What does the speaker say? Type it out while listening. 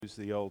use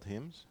the old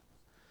hymns,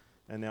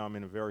 and now I'm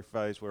in a very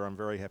phase where I'm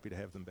very happy to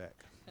have them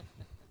back.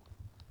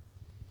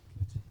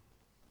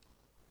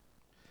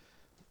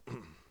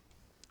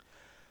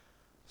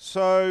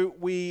 So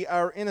we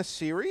are in a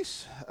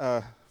series,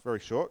 very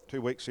short,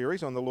 2-week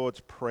series on the Lord's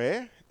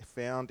Prayer,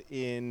 found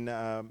in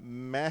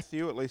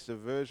Matthew. At least the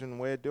version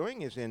we're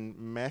doing is in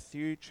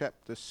Matthew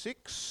chapter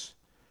 6,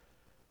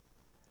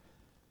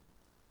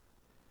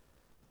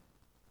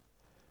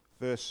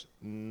 verse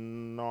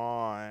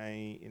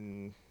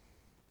 9.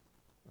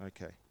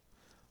 Okay,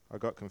 I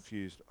got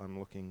confused. I'm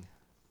looking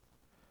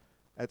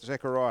at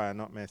Zechariah,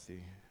 not Matthew.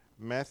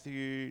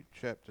 Matthew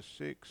chapter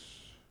 6,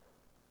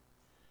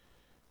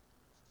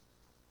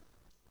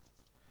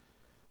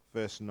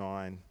 verse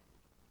 9.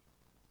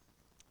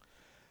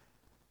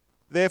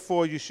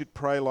 Therefore you should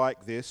pray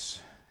like this: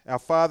 Our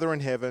Father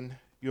in heaven,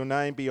 your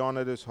name be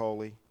honoured as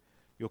holy.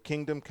 Your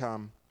kingdom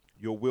come,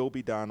 your will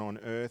be done on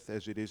earth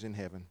as it is in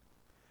heaven.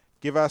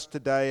 Give us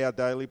today our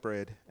daily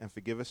bread, and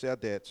forgive us our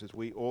debts as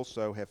we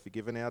also have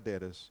forgiven our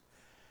debtors.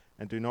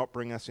 And do not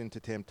bring us into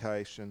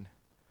temptation,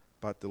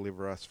 but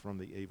deliver us from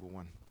the evil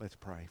one. Let's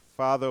pray.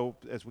 Father,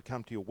 as we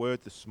come to your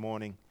word this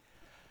morning,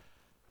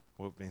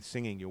 we've been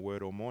singing your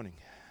word all morning.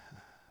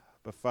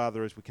 But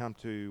Father, as we come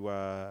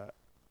to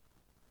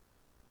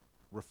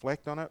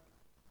reflect on it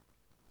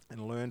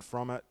and learn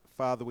from it,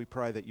 Father, we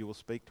pray that you will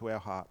speak to our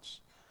hearts,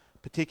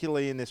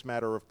 particularly in this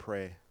matter of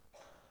prayer.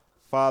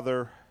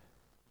 Father,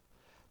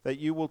 that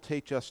you will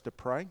teach us to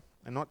pray,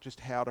 and not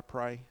just how to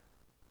pray,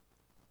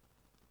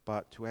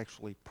 but to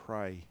actually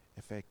pray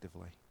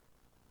effectively,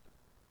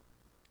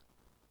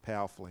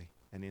 powerfully,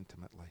 and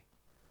intimately.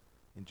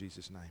 In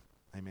Jesus' name,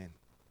 amen.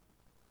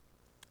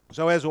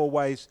 So as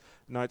always,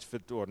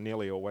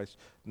 nearly always,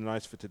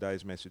 notes for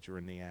today's message are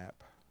in the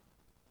app.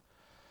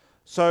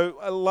 So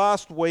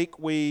last week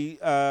we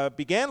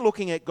began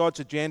looking at God's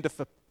agenda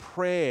for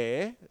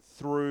prayer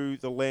through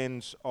the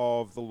lens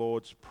of the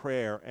Lord's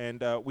Prayer.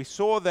 And we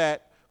saw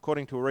that,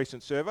 according to a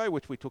recent survey,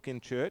 which we took in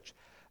church,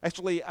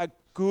 actually a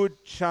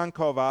good chunk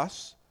of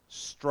us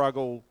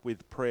struggle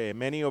with prayer.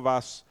 Many of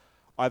us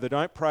either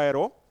don't pray at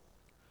all,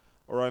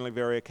 or only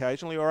very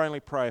occasionally, or only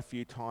pray a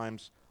few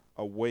times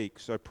a week.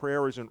 So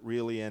prayer isn't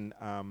really an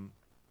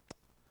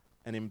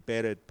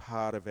embedded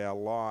part of our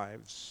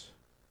lives.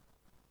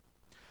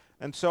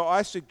 And so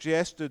I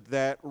suggested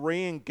that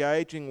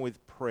re-engaging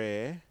with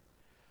prayer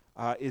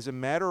is a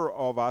matter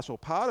of us, or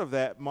part of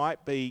that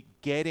might be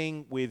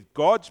getting with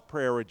God's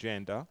prayer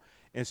agenda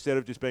instead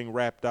of just being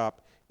wrapped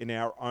up in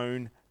our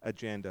own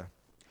agenda.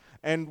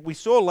 And we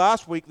saw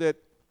last week that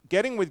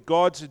getting with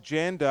God's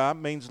agenda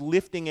means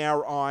lifting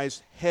our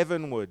eyes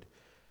heavenward.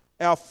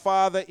 Our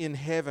Father in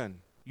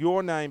heaven,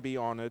 your name be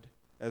honoured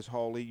as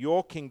holy,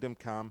 your kingdom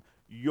come,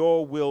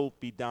 your will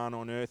be done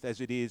on earth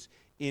as it is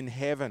in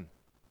heaven.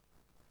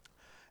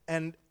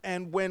 And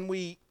when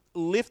we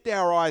lift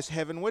our eyes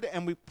heavenward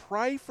and we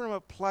pray from a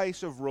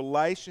place of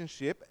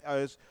relationship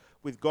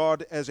with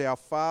God as our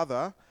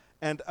Father,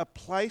 and a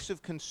place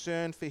of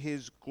concern for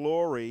His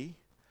glory,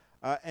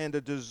 and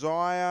a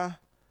desire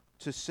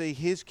to see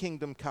His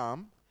kingdom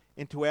come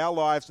into our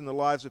lives and the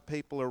lives of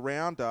people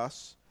around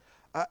us,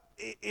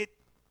 it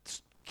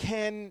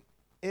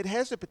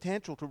has the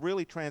potential to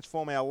really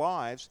transform our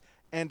lives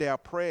and our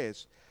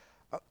prayers.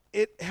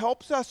 It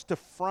helps us to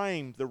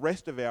frame the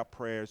rest of our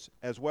prayers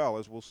as well,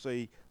 as we'll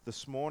see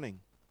this morning.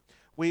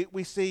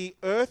 We see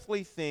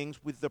earthly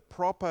things with the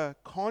proper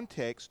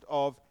context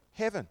of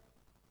heaven,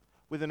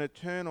 with an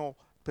eternal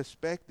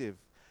perspective.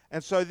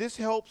 And so this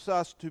helps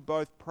us to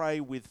both pray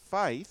with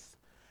faith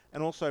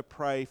and also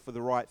pray for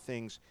the right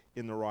things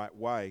in the right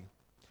way.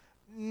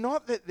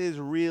 Not that there's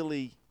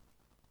really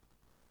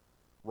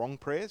wrong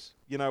prayers,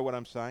 you know what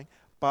I'm saying,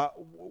 but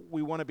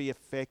we want to be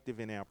effective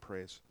in our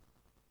prayers.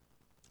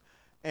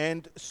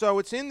 And so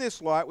it's in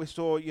this light we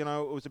saw, it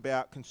was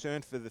about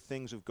concern for the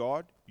things of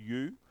God,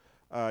 you,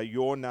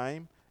 your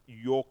name,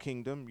 your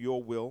kingdom,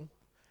 your will.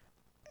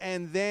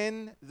 And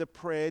then the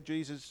prayer,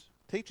 Jesus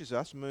teaches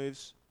us,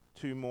 moves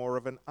to more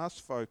of an us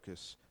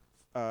focus.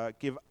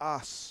 Give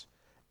us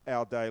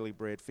our daily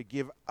bread.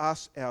 Forgive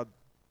us our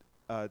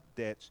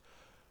debts.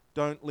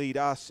 Don't lead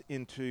us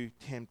into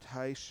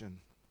temptation.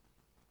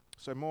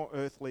 So more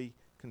earthly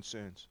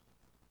concerns.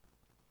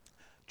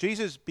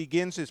 Jesus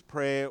begins his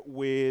prayer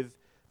with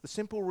the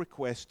simple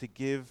request to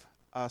give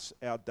us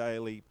our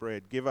daily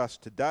bread. Give us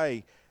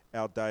today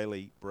our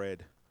daily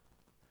bread.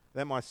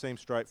 That might seem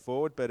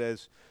straightforward, but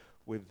as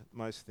with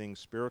most things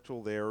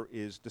spiritual, there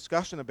is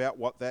discussion about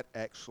what that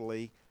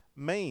actually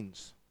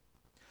means.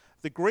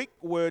 The Greek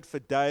word for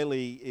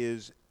daily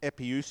is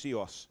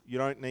epiousios. You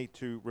don't need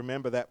to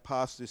remember that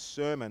past this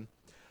sermon,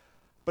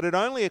 but it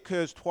only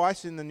occurs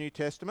twice in the New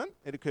Testament.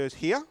 It occurs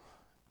here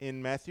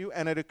in Matthew,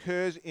 and it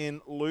occurs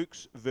in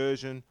Luke's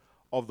version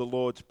of the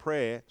Lord's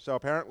Prayer. So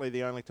apparently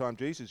the only time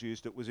Jesus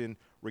used it was in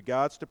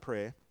regards to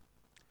prayer.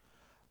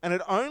 And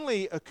it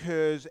only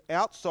occurs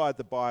outside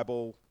the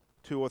Bible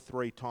 2 or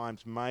 3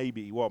 times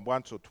maybe,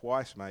 once or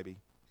twice maybe.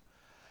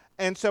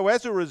 And so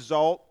as a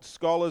result,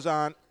 scholars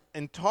aren't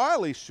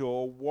entirely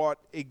sure what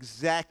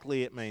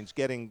exactly it means,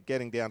 getting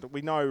down to.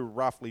 We know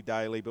roughly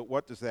daily, but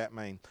what does that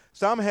mean?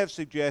 Some have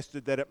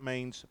suggested that it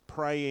means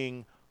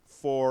praying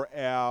for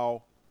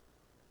our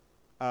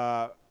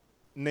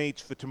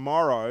needs for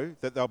tomorrow,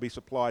 that they'll be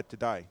supplied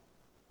today.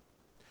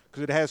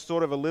 Because it has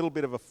sort of a little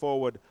bit of a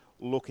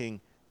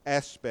forward-looking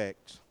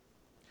aspect.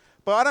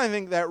 But I don't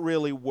think that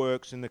really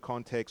works in the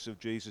context of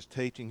Jesus'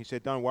 teaching. He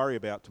said, don't worry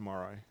about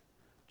tomorrow.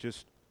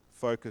 Just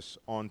focus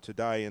on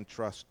today and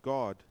trust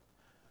God.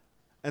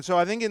 And so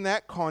I think in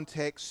that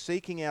context,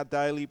 seeking our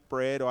daily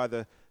bread,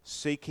 either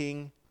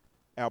seeking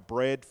our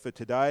bread for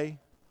today,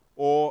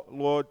 or,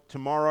 Lord,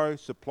 tomorrow,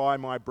 supply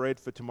my bread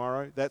for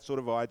tomorrow, that sort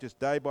of just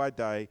day by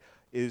day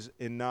is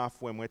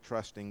enough when we're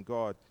trusting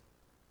God.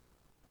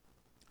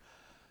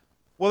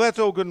 Well, that's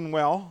all good and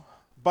well,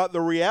 but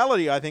the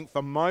reality, I think,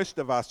 for most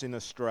of us in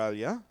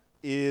Australia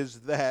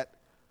is that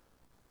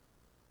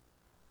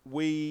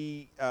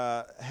we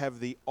have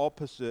the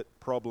opposite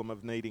problem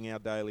of needing our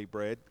daily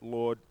bread.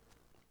 Lord,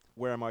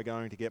 where am I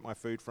going to get my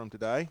food from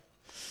today?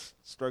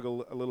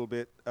 Struggle a little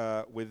bit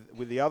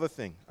with the other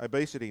thing,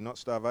 obesity, not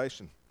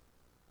starvation.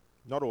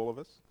 Not all of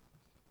us,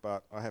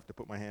 but I have to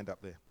put my hand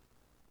up there.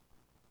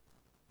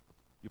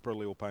 You're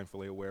probably all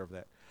painfully aware of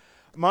that.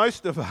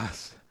 Most of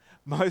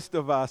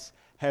us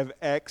have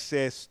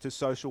access to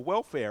social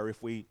welfare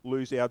if we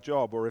lose our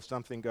job or if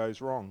something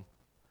goes wrong.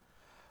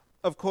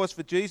 Of course,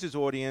 for Jesus'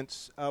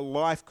 audience,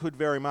 life could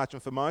very much,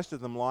 and for most of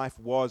them, life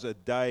was a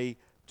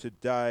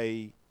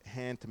day-to-day,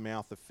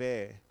 hand-to-mouth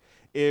affair.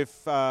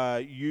 If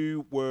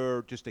you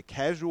were just a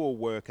casual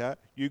worker,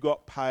 you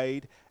got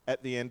paid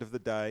at the end of the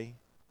day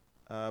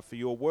for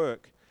your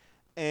work.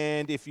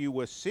 And if you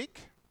were sick,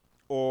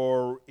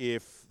 or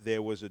if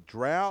there was a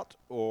drought,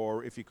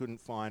 or if you couldn't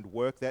find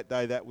work that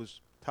day, that was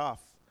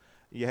tough.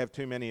 You have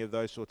too many of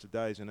those sorts of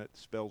days and it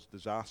spells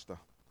disaster.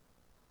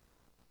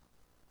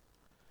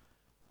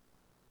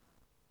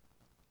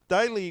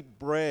 Daily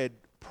bread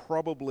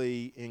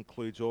probably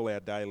includes all our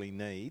daily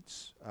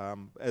needs.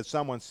 As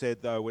someone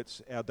said, though,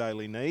 it's our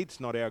daily needs,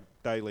 not our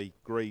daily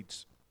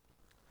greeds.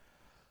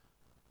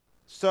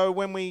 So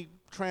when we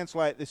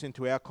translate this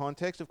into our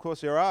context, of course,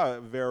 there are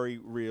very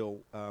real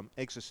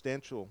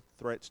existential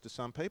threats to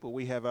some people.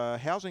 We have a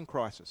housing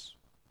crisis,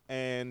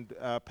 and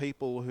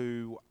people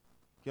who,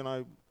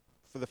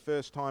 for the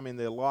first time in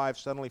their lives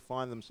suddenly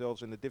find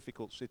themselves in a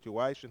difficult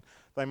situation.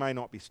 They may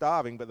not be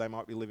starving, but they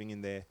might be living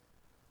in their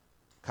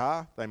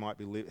car. They might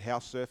be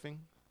house surfing,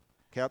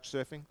 couch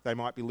surfing. They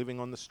might be living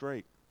on the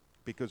street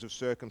because of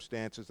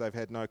circumstances they've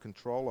had no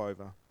control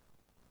over.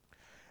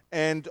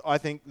 And I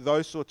think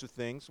those sorts of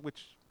things,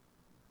 which,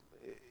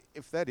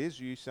 if that is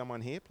you, someone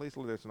here, please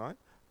let us know.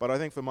 But I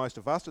think for most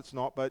of us it's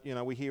not, but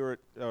we hear it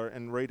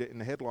and read it in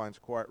the headlines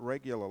quite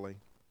regularly.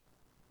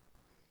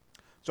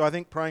 So I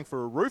think praying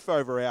for a roof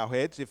over our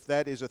heads, if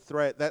that is a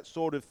threat, that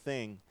sort of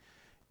thing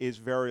is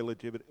very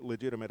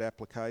legitimate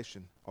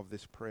application of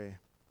this prayer.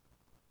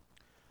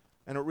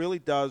 And it really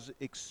does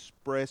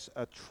express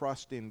a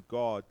trust in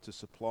God to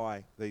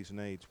supply these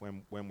needs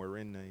when we're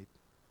in need.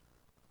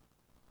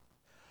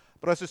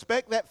 But I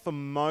suspect that for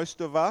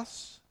most of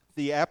us,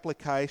 the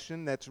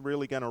application that's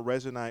really going to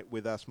resonate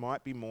with us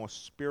might be more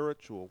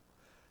spiritual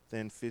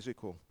than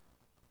physical.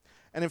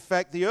 And in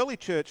fact, the early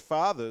church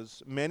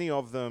fathers, many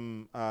of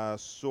them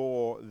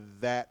saw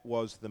that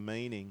was the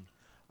meaning.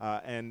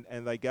 And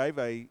they gave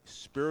a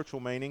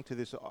spiritual meaning to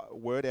this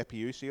word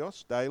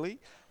epiousios, daily,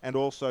 and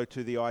also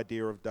to the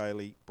idea of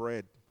daily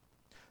bread.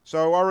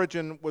 So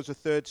Origen was a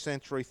 3rd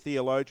century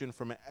theologian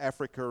from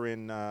Africa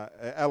in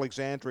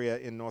Alexandria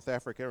in North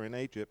Africa in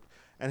Egypt,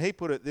 and he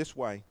put it this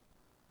way,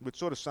 which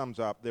sort of sums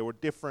up. There were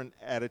different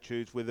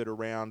attitudes with it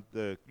around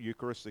the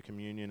Eucharist, the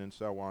communion, and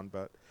so on,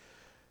 but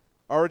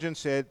Origen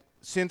said,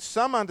 "Since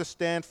some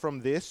understand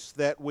from this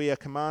that we are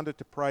commanded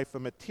to pray for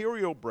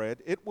material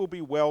bread, it will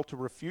be well to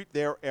refute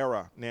their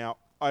error." Now,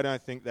 I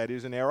don't think that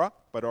is an error,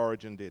 but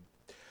Origen did.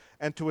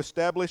 "And to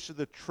establish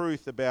the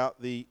truth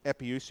about the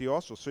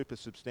epiousios, or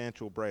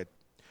supersubstantial bread.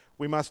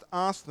 We must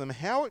ask them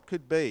how it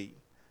could be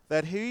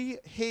that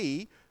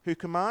he who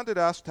commanded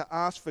us to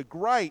ask for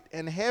great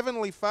and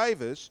heavenly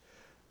favours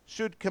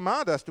should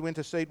command us to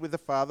intercede with the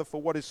Father for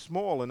what is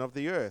small and of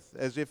the earth,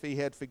 as if he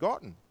had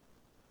forgotten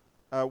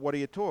what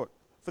he had taught.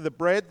 For the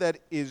bread that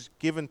is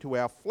given to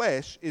our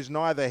flesh is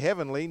neither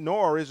heavenly,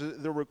 nor is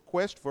the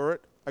request for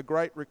it a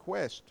great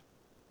request."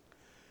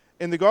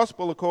 In the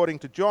Gospel according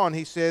to John,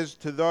 he says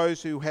to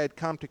those who had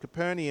come to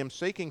Capernaum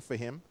seeking for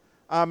him,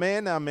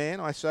 "Amen, amen,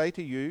 I say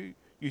to you,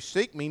 you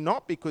seek me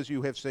not because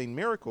you have seen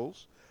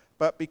miracles,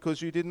 but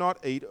because you did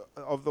not eat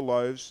of the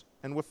loaves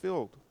and were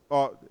filled."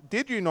 Or,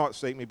 did you not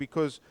seek me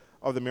because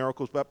of the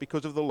miracles, but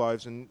because of the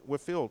loaves and were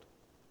filled?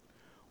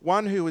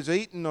 One who has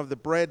eaten of the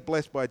bread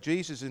blessed by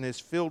Jesus and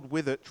is filled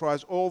with it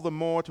tries all the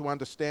more to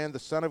understand the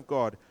Son of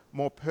God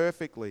more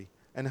perfectly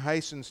and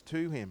hastens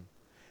to him.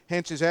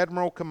 Hence his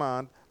admirable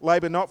command,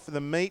 "Labour not for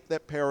the meat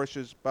that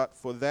perishes, but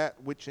for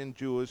that which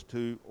endures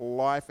to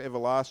life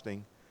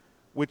everlasting,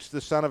 which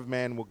the Son of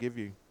Man will give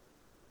you."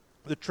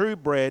 The true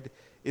bread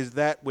is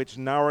that which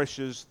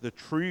nourishes the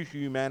true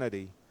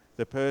humanity,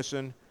 the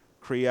person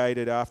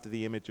created after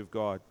the image of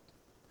God.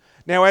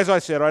 Now, as I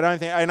said, I don't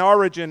think, in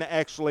Origen,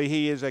 actually,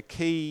 he is a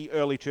key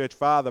early church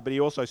father, but he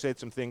also said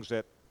some things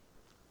that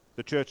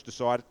the church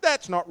decided,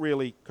 that's not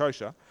really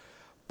kosher.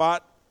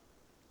 But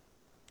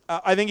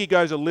I think he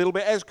goes a little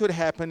bit, as could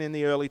happen in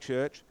the early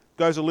church,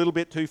 goes a little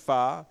bit too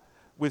far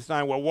with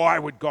saying, well, why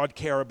would God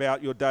care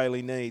about your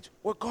daily needs?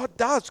 Well, God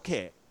does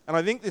care. And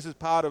I think this is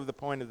part of the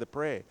point of the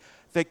prayer,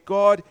 that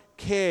God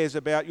cares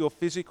about your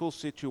physical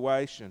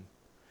situation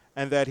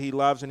and that he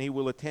loves and he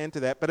will attend to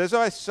that. But as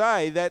I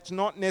say, that's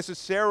not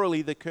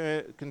necessarily the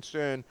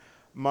concern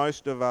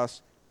most of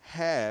us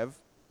have.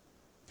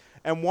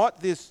 And what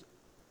this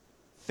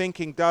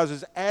thinking does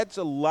is adds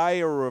a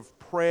layer of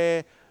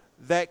prayer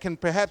that can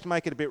perhaps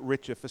make it a bit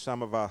richer for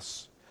some of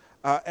us.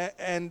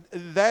 And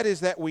that is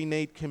that we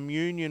need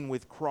communion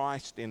with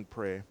Christ in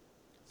prayer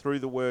through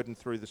the Word and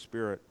through the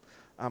Spirit.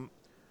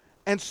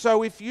 And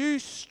so if you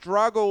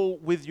struggle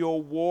with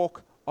your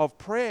walk of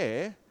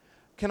prayer,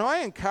 can I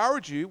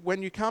encourage you,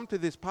 when you come to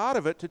this part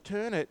of it, to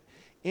turn it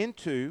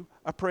into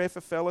a prayer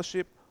for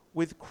fellowship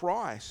with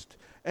Christ.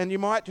 And you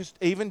might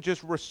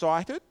just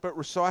recite it, but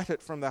recite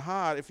it from the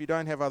heart if you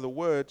don't have other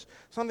words.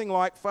 Something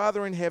like,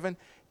 Father in heaven,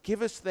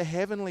 give us the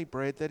heavenly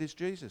bread that is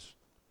Jesus.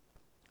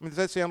 I mean, does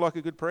that sound like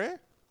a good prayer?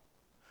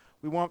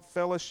 We want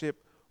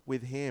fellowship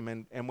with him,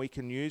 and we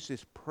can use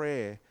this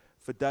prayer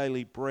for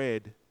daily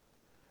bread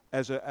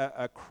as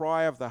a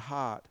cry of the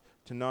heart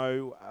to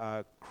know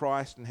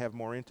Christ and have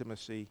more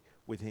intimacy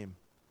with him.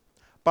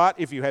 But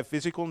if you have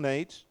physical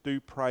needs, do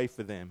pray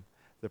for them.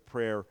 The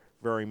prayer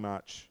very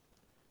much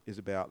is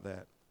about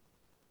that.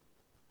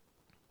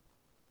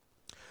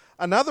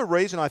 Another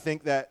reason I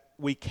think that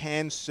we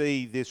can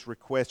see this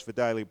request for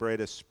daily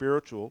bread as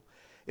spiritual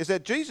is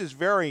that Jesus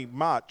very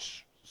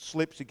much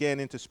slips again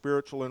into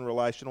spiritual and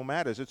relational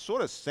matters. It's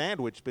sort of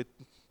sandwiched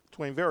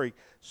between very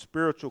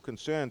spiritual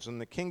concerns and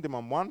the kingdom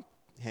on one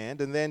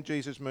hand, and then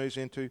Jesus moves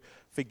into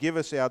forgive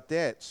us our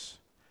debts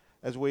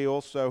as we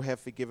also have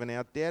forgiven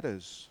our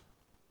debtors.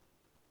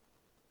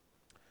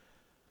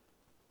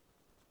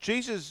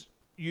 Jesus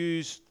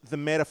used the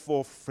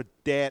metaphor for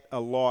debt a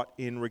lot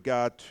in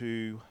regard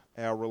to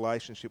our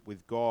relationship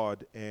with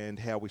God and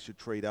how we should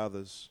treat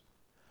others.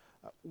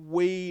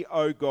 We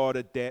owe God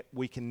a debt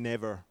we can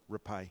never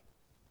repay.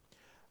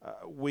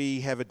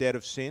 We have a debt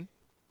of sin,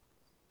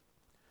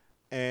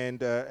 and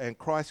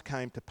Christ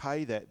came to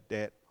pay that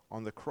debt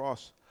on the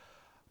cross.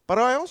 But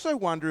I also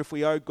wonder if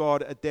we owe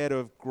God a debt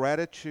of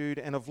gratitude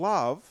and of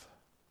love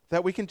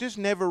that we can just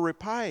never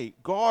repay.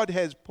 God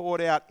has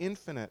poured out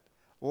infinite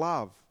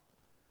love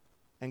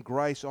and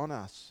grace on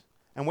us,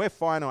 and we're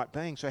finite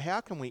beings, so how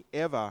can we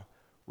ever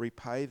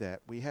repay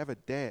that? We have a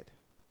debt.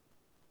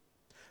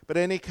 But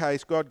in any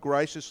case, God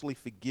graciously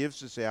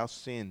forgives us our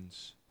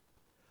sins.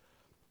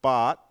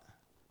 But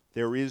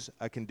there is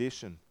a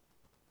condition.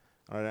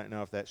 I don't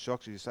know if that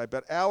shocks you to say,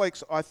 but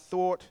Alex, I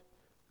thought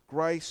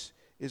grace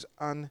is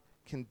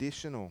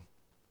unconditional.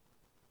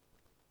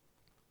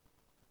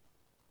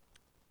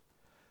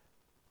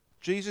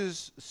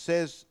 Jesus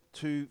says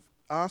to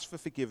ask for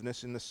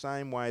forgiveness in the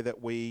same way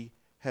that we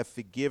have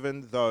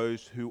forgiven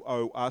those who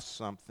owe us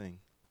something.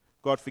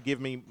 God, forgive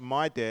me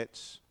my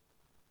debts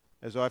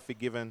as I've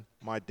forgiven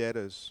my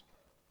debtors.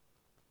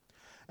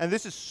 And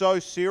this is so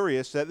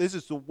serious that this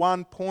is the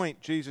one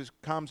point Jesus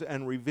comes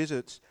and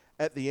revisits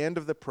at the end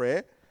of the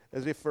prayer,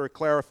 as if for a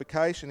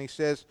clarification. He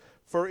says,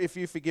 for if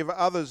you forgive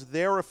others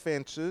their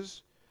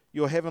offences,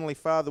 your heavenly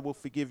Father will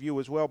forgive you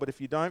as well. But if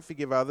you don't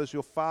forgive others,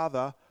 your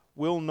Father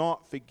will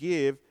not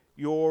forgive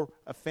your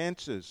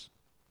offences.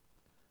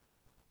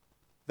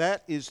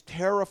 That is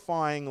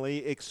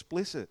terrifyingly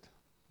explicit.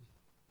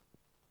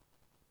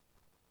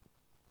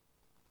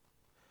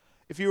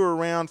 If you were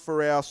around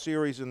for our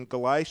series in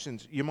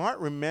Galatians, you might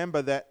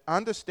remember that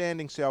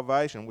understanding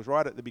salvation was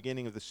right at the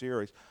beginning of the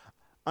series.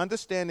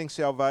 Understanding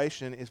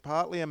salvation is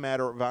partly a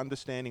matter of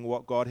understanding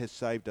what God has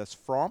saved us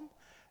from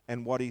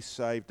and what he's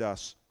saved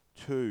us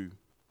to.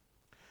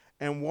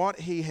 And what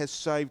he has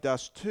saved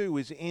us to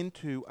is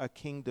into a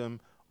kingdom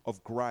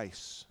of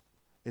grace.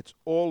 It's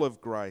all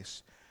of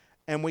grace.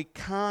 And we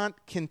can't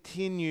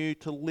continue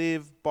to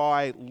live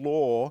by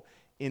law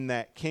in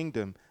that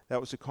kingdom.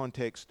 That was the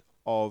context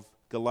of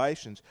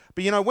Galatians.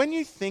 But you know, when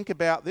you think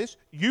about this,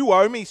 you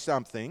owe me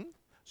something,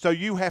 so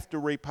you have to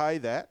repay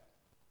that.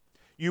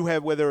 You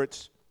have, whether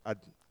it's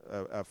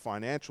a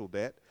financial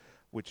debt,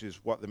 which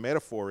is what the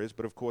metaphor is,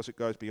 but of course it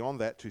goes beyond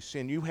that to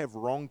sin. You have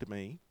wronged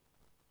me.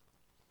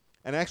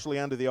 And actually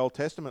under the Old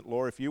Testament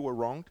law, if you were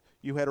wronged,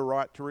 you had a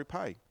right to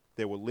repay.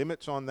 There were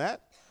limits on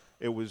that.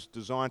 It was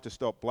designed to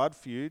stop blood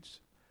feuds,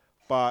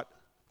 but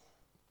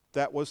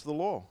that was the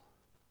law.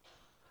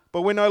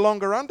 But we're no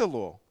longer under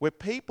law. We're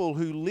people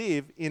who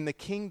live in the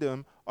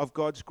kingdom of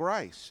God's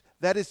grace.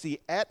 That is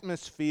the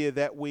atmosphere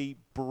that we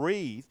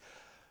breathe.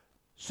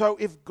 So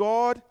if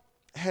God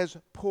has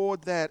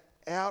poured that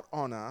out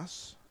on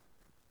us,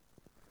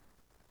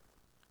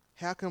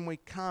 how can we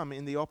come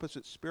in the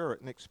opposite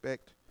spirit and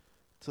expect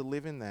to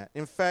live in that?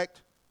 In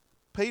fact,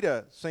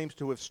 Peter seems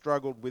to have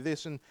struggled with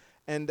this. And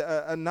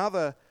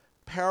another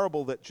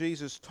parable that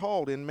Jesus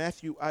told in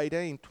Matthew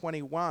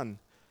 18:21,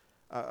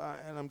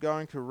 and I'm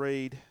going to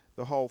read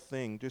the whole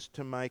thing just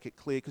to make it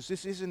clear, because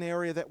this is an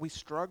area that we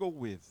struggle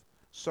with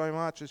so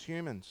much as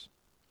humans.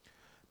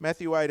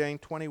 Matthew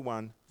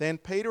 18:21, then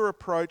Peter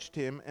approached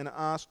him and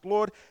asked,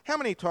 Lord, how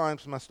many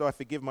times must I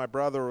forgive my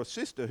brother or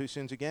sister who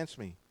sins against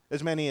me?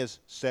 As many as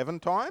 7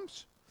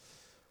 times?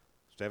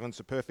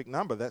 7's a perfect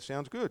number. That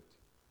sounds good.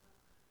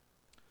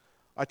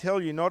 I tell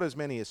you, not as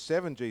many as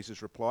 7,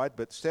 Jesus replied,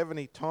 but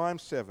 70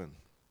 times 7.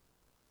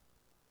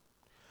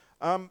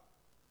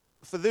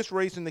 For this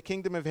reason, the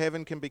kingdom of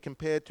heaven can be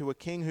compared to a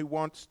king who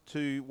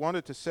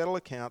wanted to settle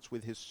accounts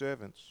with his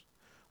servants.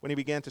 When he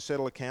began to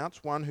settle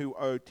accounts, one who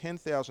owed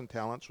 10,000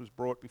 talents was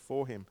brought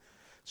before him.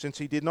 Since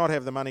he did not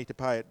have the money to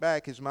pay it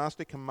back, his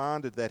master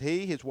commanded that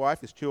he, his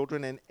wife, his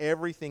children, and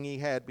everything he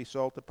had be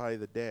sold to pay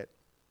the debt.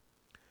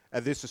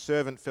 At this, the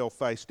servant fell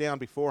face down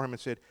before him and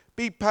said,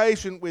 Be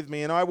patient with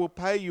me, and I will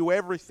pay you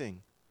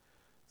everything.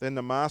 Then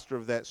the master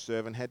of that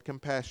servant had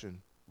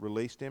compassion,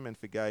 released him, and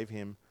forgave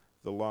him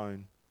the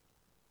loan.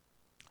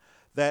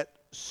 That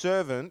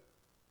servant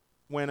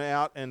went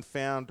out and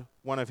found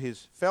one of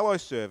his fellow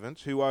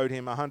servants who owed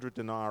him 100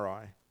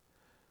 denarii,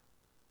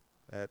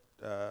 at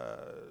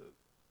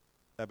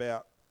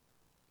about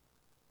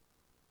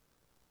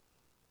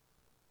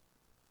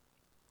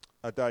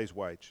a day's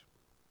wage.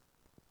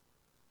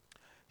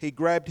 He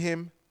grabbed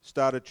him,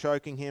 started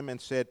choking him, and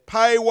said,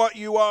 Pay what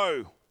you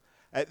owe.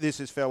 At this,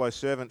 his fellow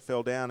servant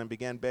fell down and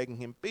began begging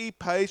him, Be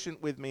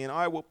patient with me, and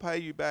I will pay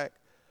you back.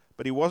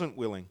 But he wasn't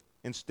willing.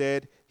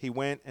 Instead, he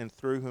went and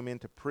threw him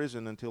into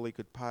prison until he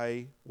could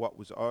pay what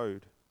was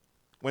owed.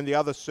 When the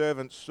other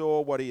servants saw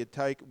what had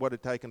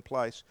taken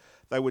place,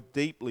 they were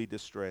deeply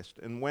distressed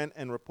and went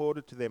and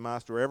reported to their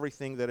master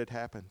everything that had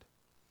happened.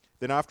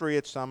 Then after he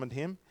had summoned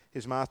him,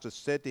 his master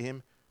said to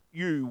him,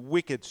 You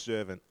wicked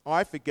servant,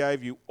 I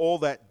forgave you all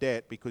that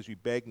debt because you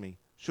begged me.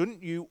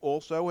 Shouldn't you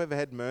also have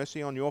had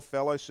mercy on your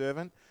fellow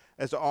servant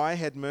as I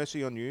had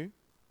mercy on you?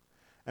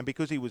 And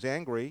because he was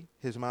angry,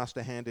 his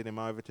master handed him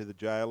over to the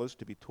jailers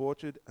to be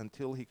tortured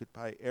until he could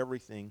pay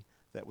everything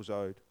that was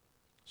owed.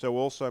 So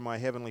also my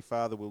heavenly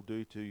Father will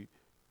do to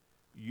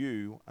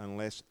you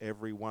unless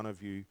every one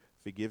of you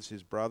forgives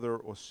his brother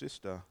or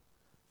sister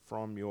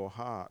from your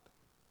heart.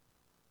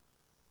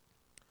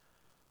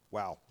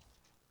 Wow.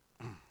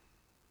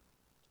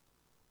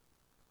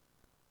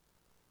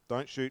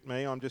 Don't shoot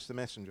me, I'm just the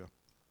messenger.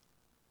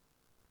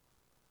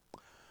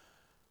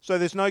 So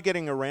there's no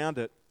getting around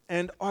it.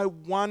 And I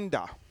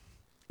wonder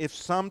if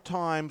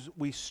sometimes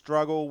we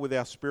struggle with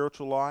our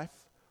spiritual life,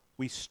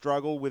 we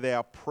struggle with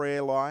our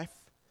prayer life,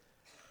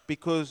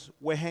 because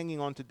we're hanging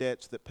on to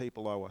debts that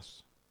people owe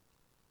us.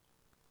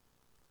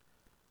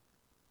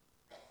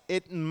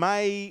 It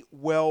may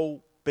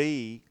well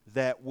be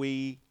that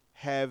we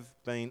have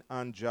been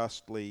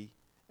unjustly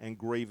and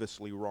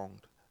grievously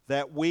wronged,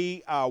 that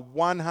we are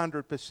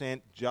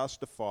 100%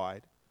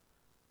 justified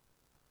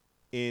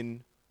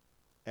in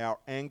our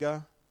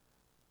anger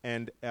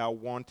and our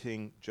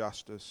wanting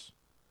justice,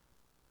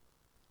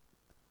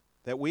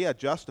 that we are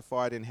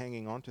justified in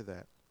hanging on to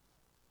that.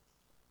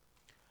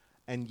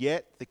 And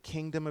yet the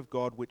kingdom of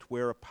God which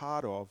we're a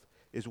part of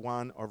is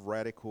one of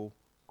radical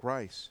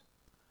grace.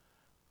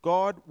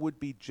 God would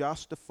be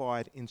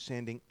justified in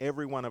sending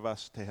every one of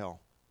us to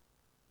hell.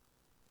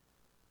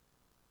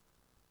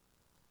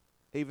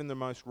 Even the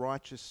most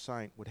righteous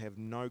saint would have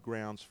no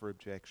grounds for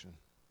objection.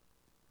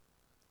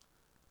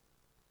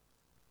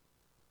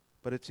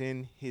 But it's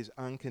in his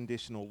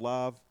unconditional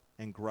love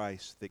and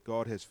grace that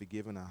God has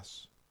forgiven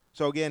us.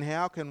 So again,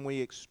 how can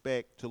we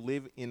expect to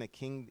live in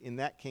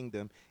that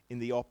kingdom in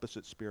the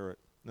opposite spirit,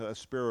 a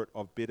spirit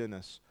of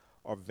bitterness,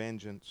 of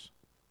vengeance,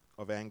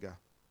 of anger?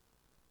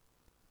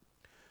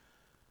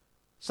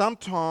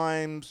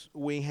 Sometimes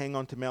we hang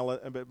on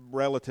to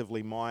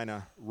relatively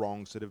minor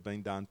wrongs that have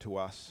been done to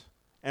us,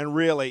 and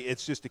really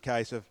it's just a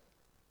case of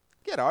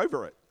get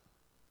over it.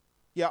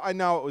 Yeah, I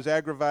know it was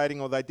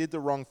aggravating, or they did the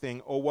wrong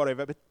thing, or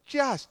whatever, but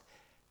just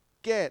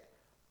get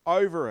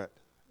over it.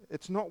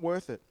 It's not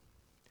worth it.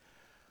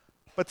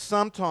 But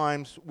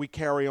sometimes we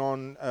carry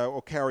on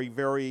or carry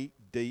very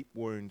deep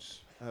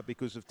wounds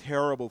because of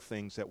terrible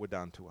things that were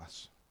done to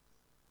us.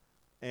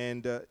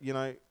 And,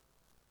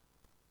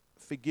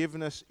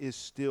 forgiveness is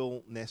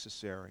still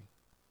necessary.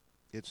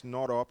 It's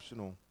not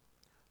optional.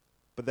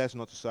 But that's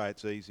not to say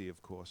it's easy,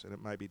 of course, and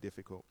it may be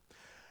difficult.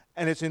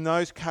 And it's in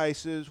those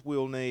cases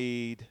we'll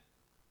need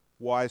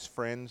wise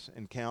friends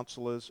and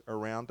counselors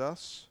around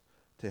us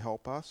to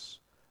help us,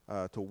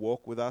 to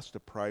walk with us, to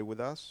pray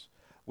with us.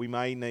 We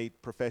may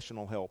need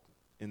professional help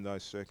in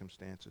those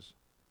circumstances.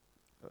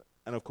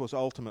 And of course,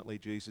 ultimately,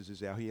 Jesus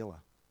is our healer.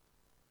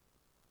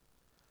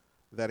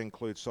 That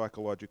includes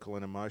psychological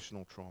and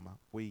emotional trauma.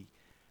 We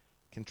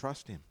can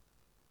trust him.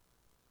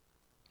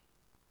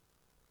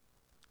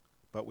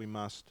 But we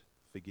must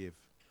forgive.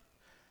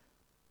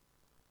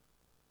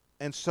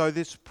 And so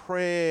this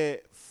prayer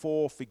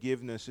for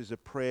forgiveness is a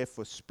prayer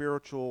for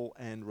spiritual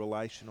and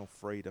relational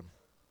freedom.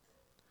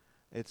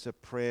 It's a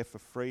prayer for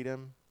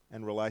freedom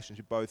and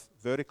relationship, both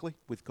vertically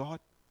with God.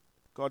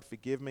 God,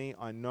 forgive me.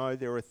 I know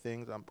there are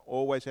things. I'm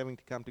always having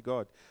to come to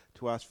God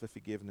to ask for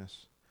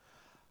forgiveness.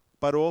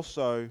 But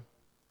also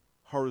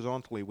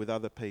horizontally with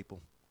other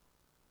people,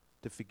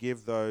 to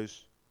forgive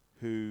those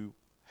who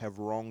have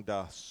wronged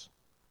us.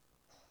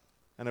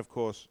 And of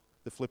course,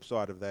 the flip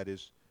side of that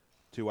is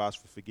to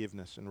ask for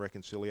forgiveness and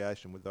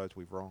reconciliation with those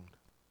we've wronged.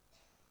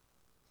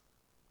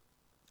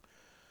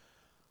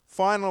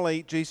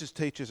 Finally, Jesus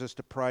teaches us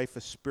to pray for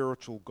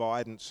spiritual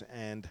guidance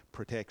and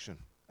protection.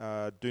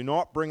 Do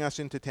not bring us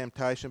into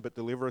temptation, but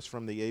deliver us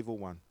from the evil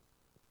one.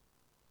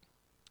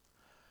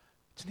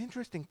 It's an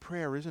interesting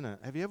prayer, isn't it?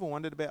 Have you ever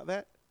wondered about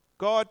that?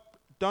 God,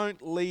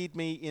 don't lead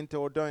me into,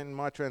 or don't,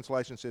 my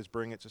translation says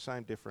bring, it's the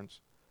same difference.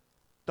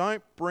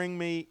 Don't bring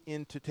me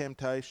into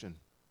temptation.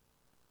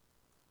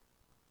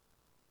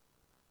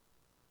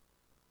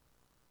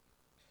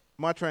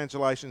 My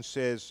translation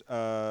says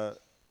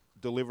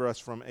deliver us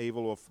from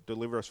evil, or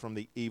deliver us from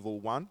the evil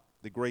one.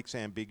 The Greek's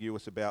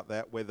ambiguous about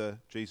that, whether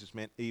Jesus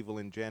meant evil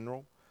in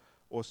general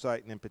or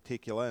Satan in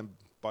particular, and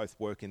both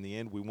work in the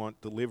end. We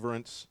want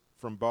deliverance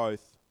from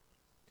both.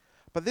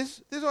 But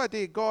this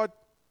idea, God,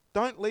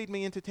 don't lead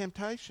me into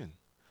temptation,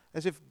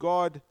 as if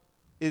God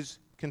is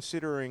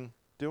considering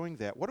doing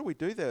that. What do we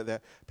do there with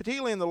that?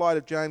 Particularly in the light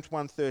of James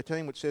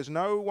 1:13, which says,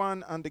 no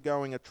one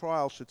undergoing a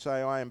trial should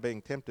say, I am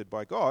being tempted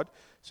by God,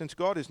 since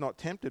God is not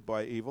tempted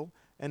by evil,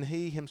 and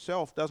he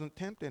himself doesn't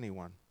tempt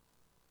anyone.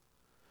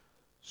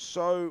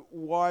 So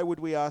why would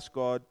we ask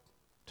God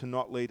to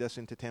not lead us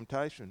into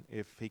temptation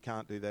if he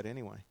can't do that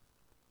anyway?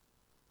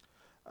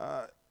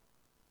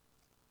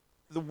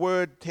 The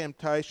word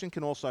temptation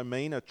can also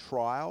mean a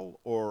trial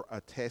or a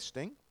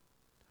testing.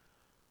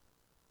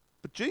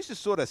 But Jesus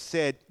sort of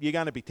said, you're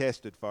going to be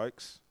tested,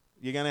 folks.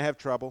 You're going to have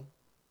trouble.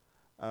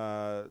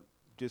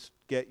 Just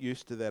get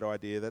used to that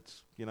idea.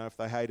 That's, if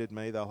they hated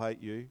me, they'll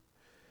hate you.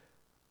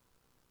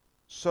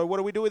 So what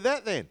do we do with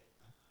that then?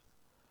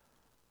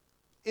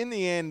 In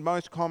the end,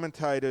 most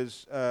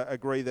commentators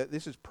agree that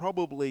this is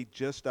probably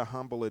just a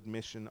humble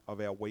admission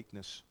of our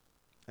weakness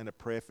and a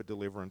prayer for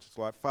deliverance. It's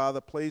like, Father,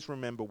 please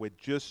remember we're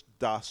just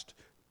dust.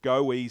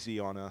 Go easy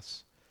on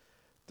us.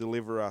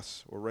 Deliver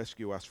us or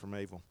rescue us from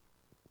evil.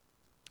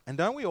 And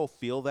don't we all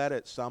feel that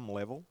at some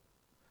level?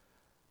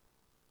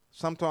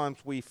 Sometimes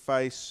we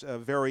face a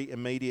very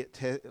immediate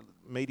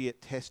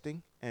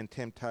testing and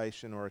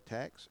temptation or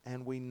attacks,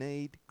 and we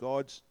need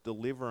God's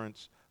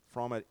deliverance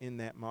from it in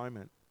that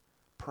moment.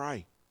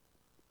 Pray.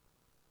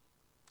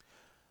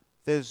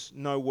 There's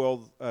no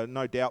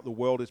doubt the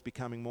world is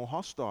becoming more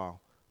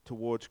hostile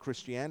towards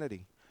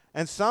Christianity.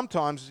 And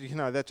sometimes,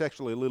 that's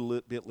actually a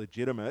little bit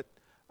legitimate.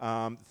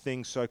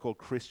 Things so-called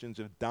Christians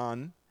have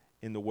done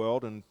in the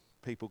world, and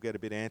people get a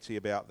bit antsy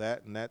about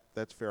that, and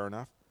that's fair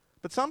enough.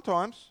 But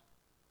sometimes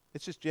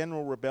it's just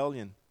general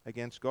rebellion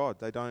against God.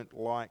 They don't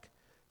like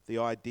the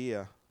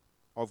idea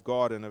of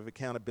God and of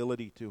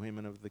accountability to him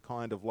and of the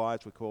kind of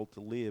lives we're called to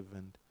live.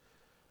 And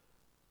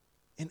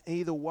in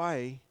either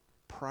way,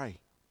 pray.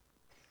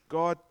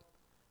 God,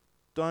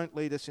 don't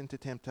lead us into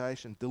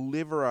temptation.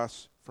 Deliver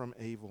us from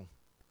evil.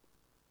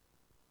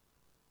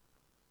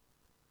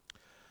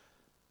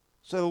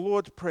 So the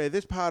Lord's Prayer,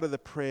 this part of the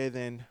prayer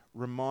then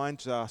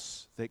reminds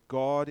us that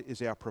God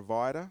is our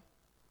provider.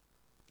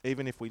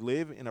 Even if we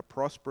live in a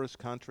prosperous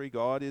country,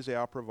 God is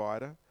our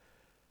provider.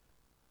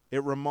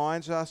 It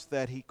reminds us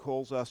that he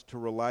calls us to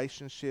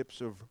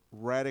relationships of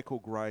radical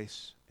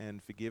grace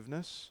and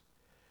forgiveness.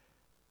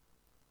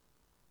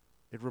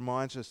 It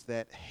reminds us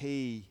that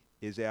he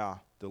is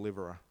our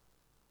deliverer.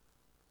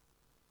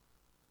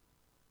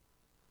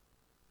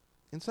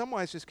 In some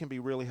ways, this can be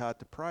really hard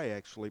to pray,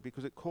 actually,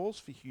 because it calls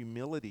for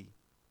humility.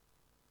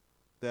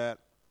 That,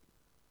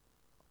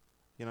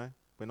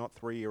 we're not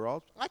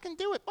 3-year-olds. I can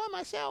do it by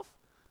myself.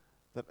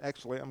 That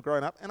actually, I'm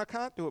grown up and I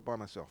can't do it by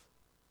myself.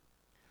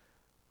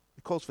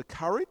 It calls for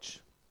courage,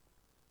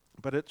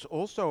 but it's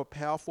also a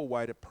powerful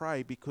way to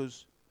pray,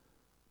 because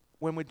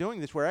when we're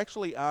doing this, we're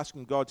actually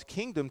asking God's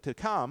kingdom to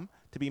come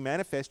to be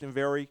manifest in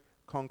very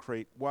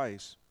concrete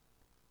ways.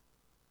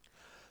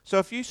 So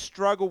if you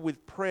struggle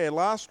with prayer,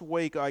 last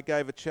week I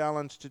gave a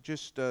challenge to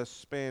just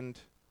spend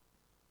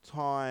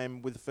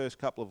time with the first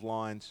couple of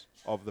lines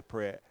of the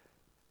prayer.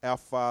 Our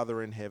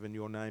Father in heaven,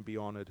 your name be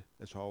honoured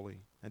as holy.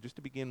 And just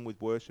to begin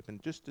with worship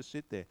and just to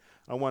sit there.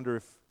 I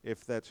wonder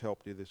if that's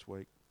helped you this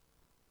week.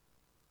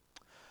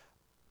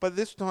 But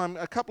this time,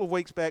 a couple of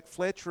weeks back,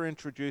 Fletcher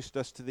introduced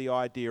us to the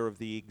idea of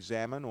the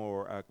examine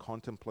or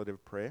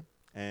contemplative prayer.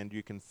 And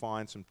you can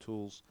find some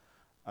tools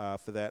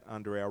for that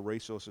under our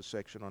resources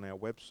section on our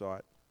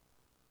website.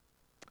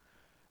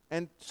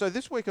 And so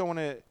this week I want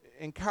to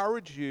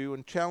encourage you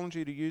and challenge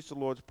you to use the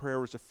Lord's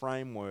Prayer as a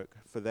framework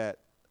for that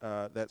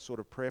sort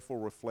of prayerful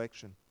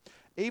reflection.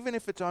 Even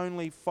if it's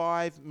only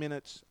 5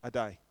 minutes a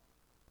day.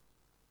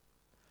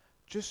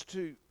 Just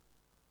to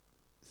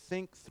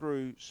think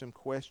through some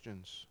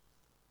questions.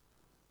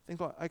 Think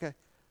like, okay,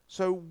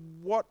 so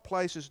what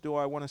places do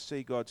I want to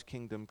see God's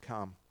kingdom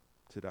come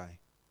today?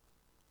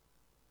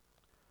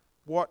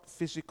 What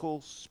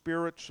physical,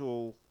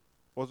 spiritual,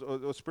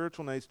 or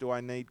spiritual needs do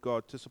I need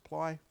God to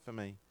supply for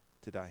me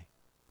today?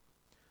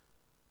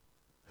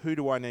 Who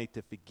do I need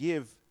to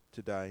forgive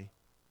today?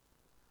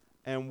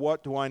 And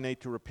what do I need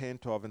to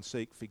repent of and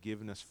seek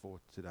forgiveness for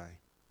today?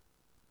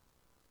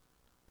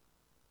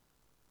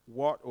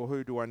 What or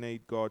who do I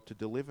need God to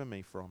deliver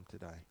me from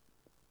today?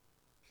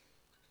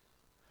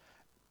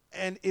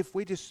 And if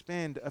we just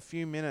spend a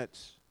few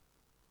minutes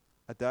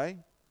a day,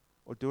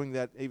 or doing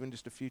that even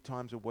just a few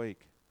times a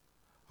week,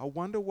 I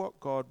wonder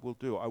what God will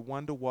do. I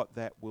wonder what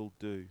that will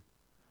do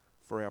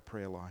for our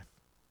prayer life.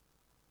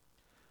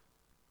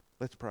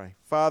 Let's pray.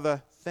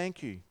 Father,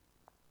 thank you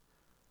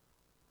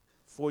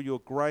for your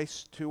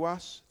grace to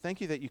us.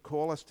 Thank you that you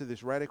call us to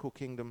this radical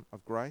kingdom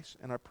of grace,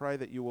 and I pray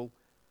that you will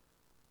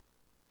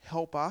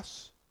help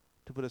us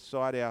to put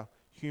aside our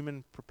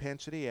human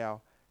propensity,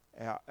 our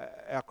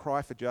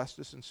cry for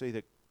justice, and see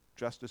that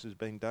justice is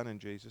being done in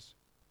Jesus.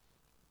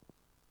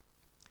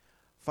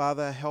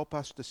 Father, help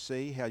us to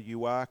see how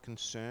you are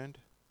concerned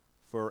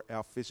for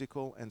our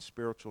physical and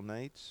spiritual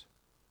needs,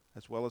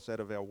 as well as that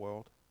of our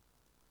world.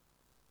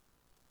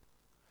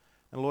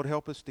 And Lord,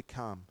 help us to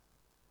come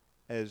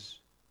as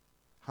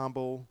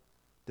humble,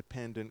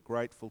 dependent,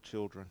 grateful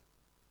children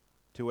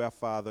to our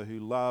Father who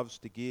loves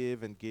to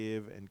give and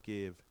give and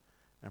give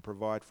and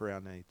provide for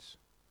our needs.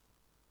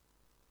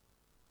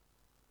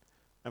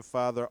 And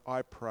Father,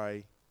 I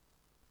pray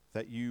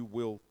that you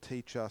will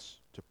teach us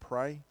to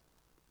pray,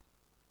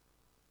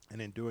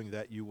 and in doing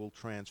that you will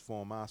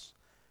transform us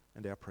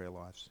and our prayer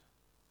lives.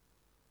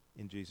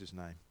 In Jesus'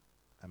 name,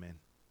 amen.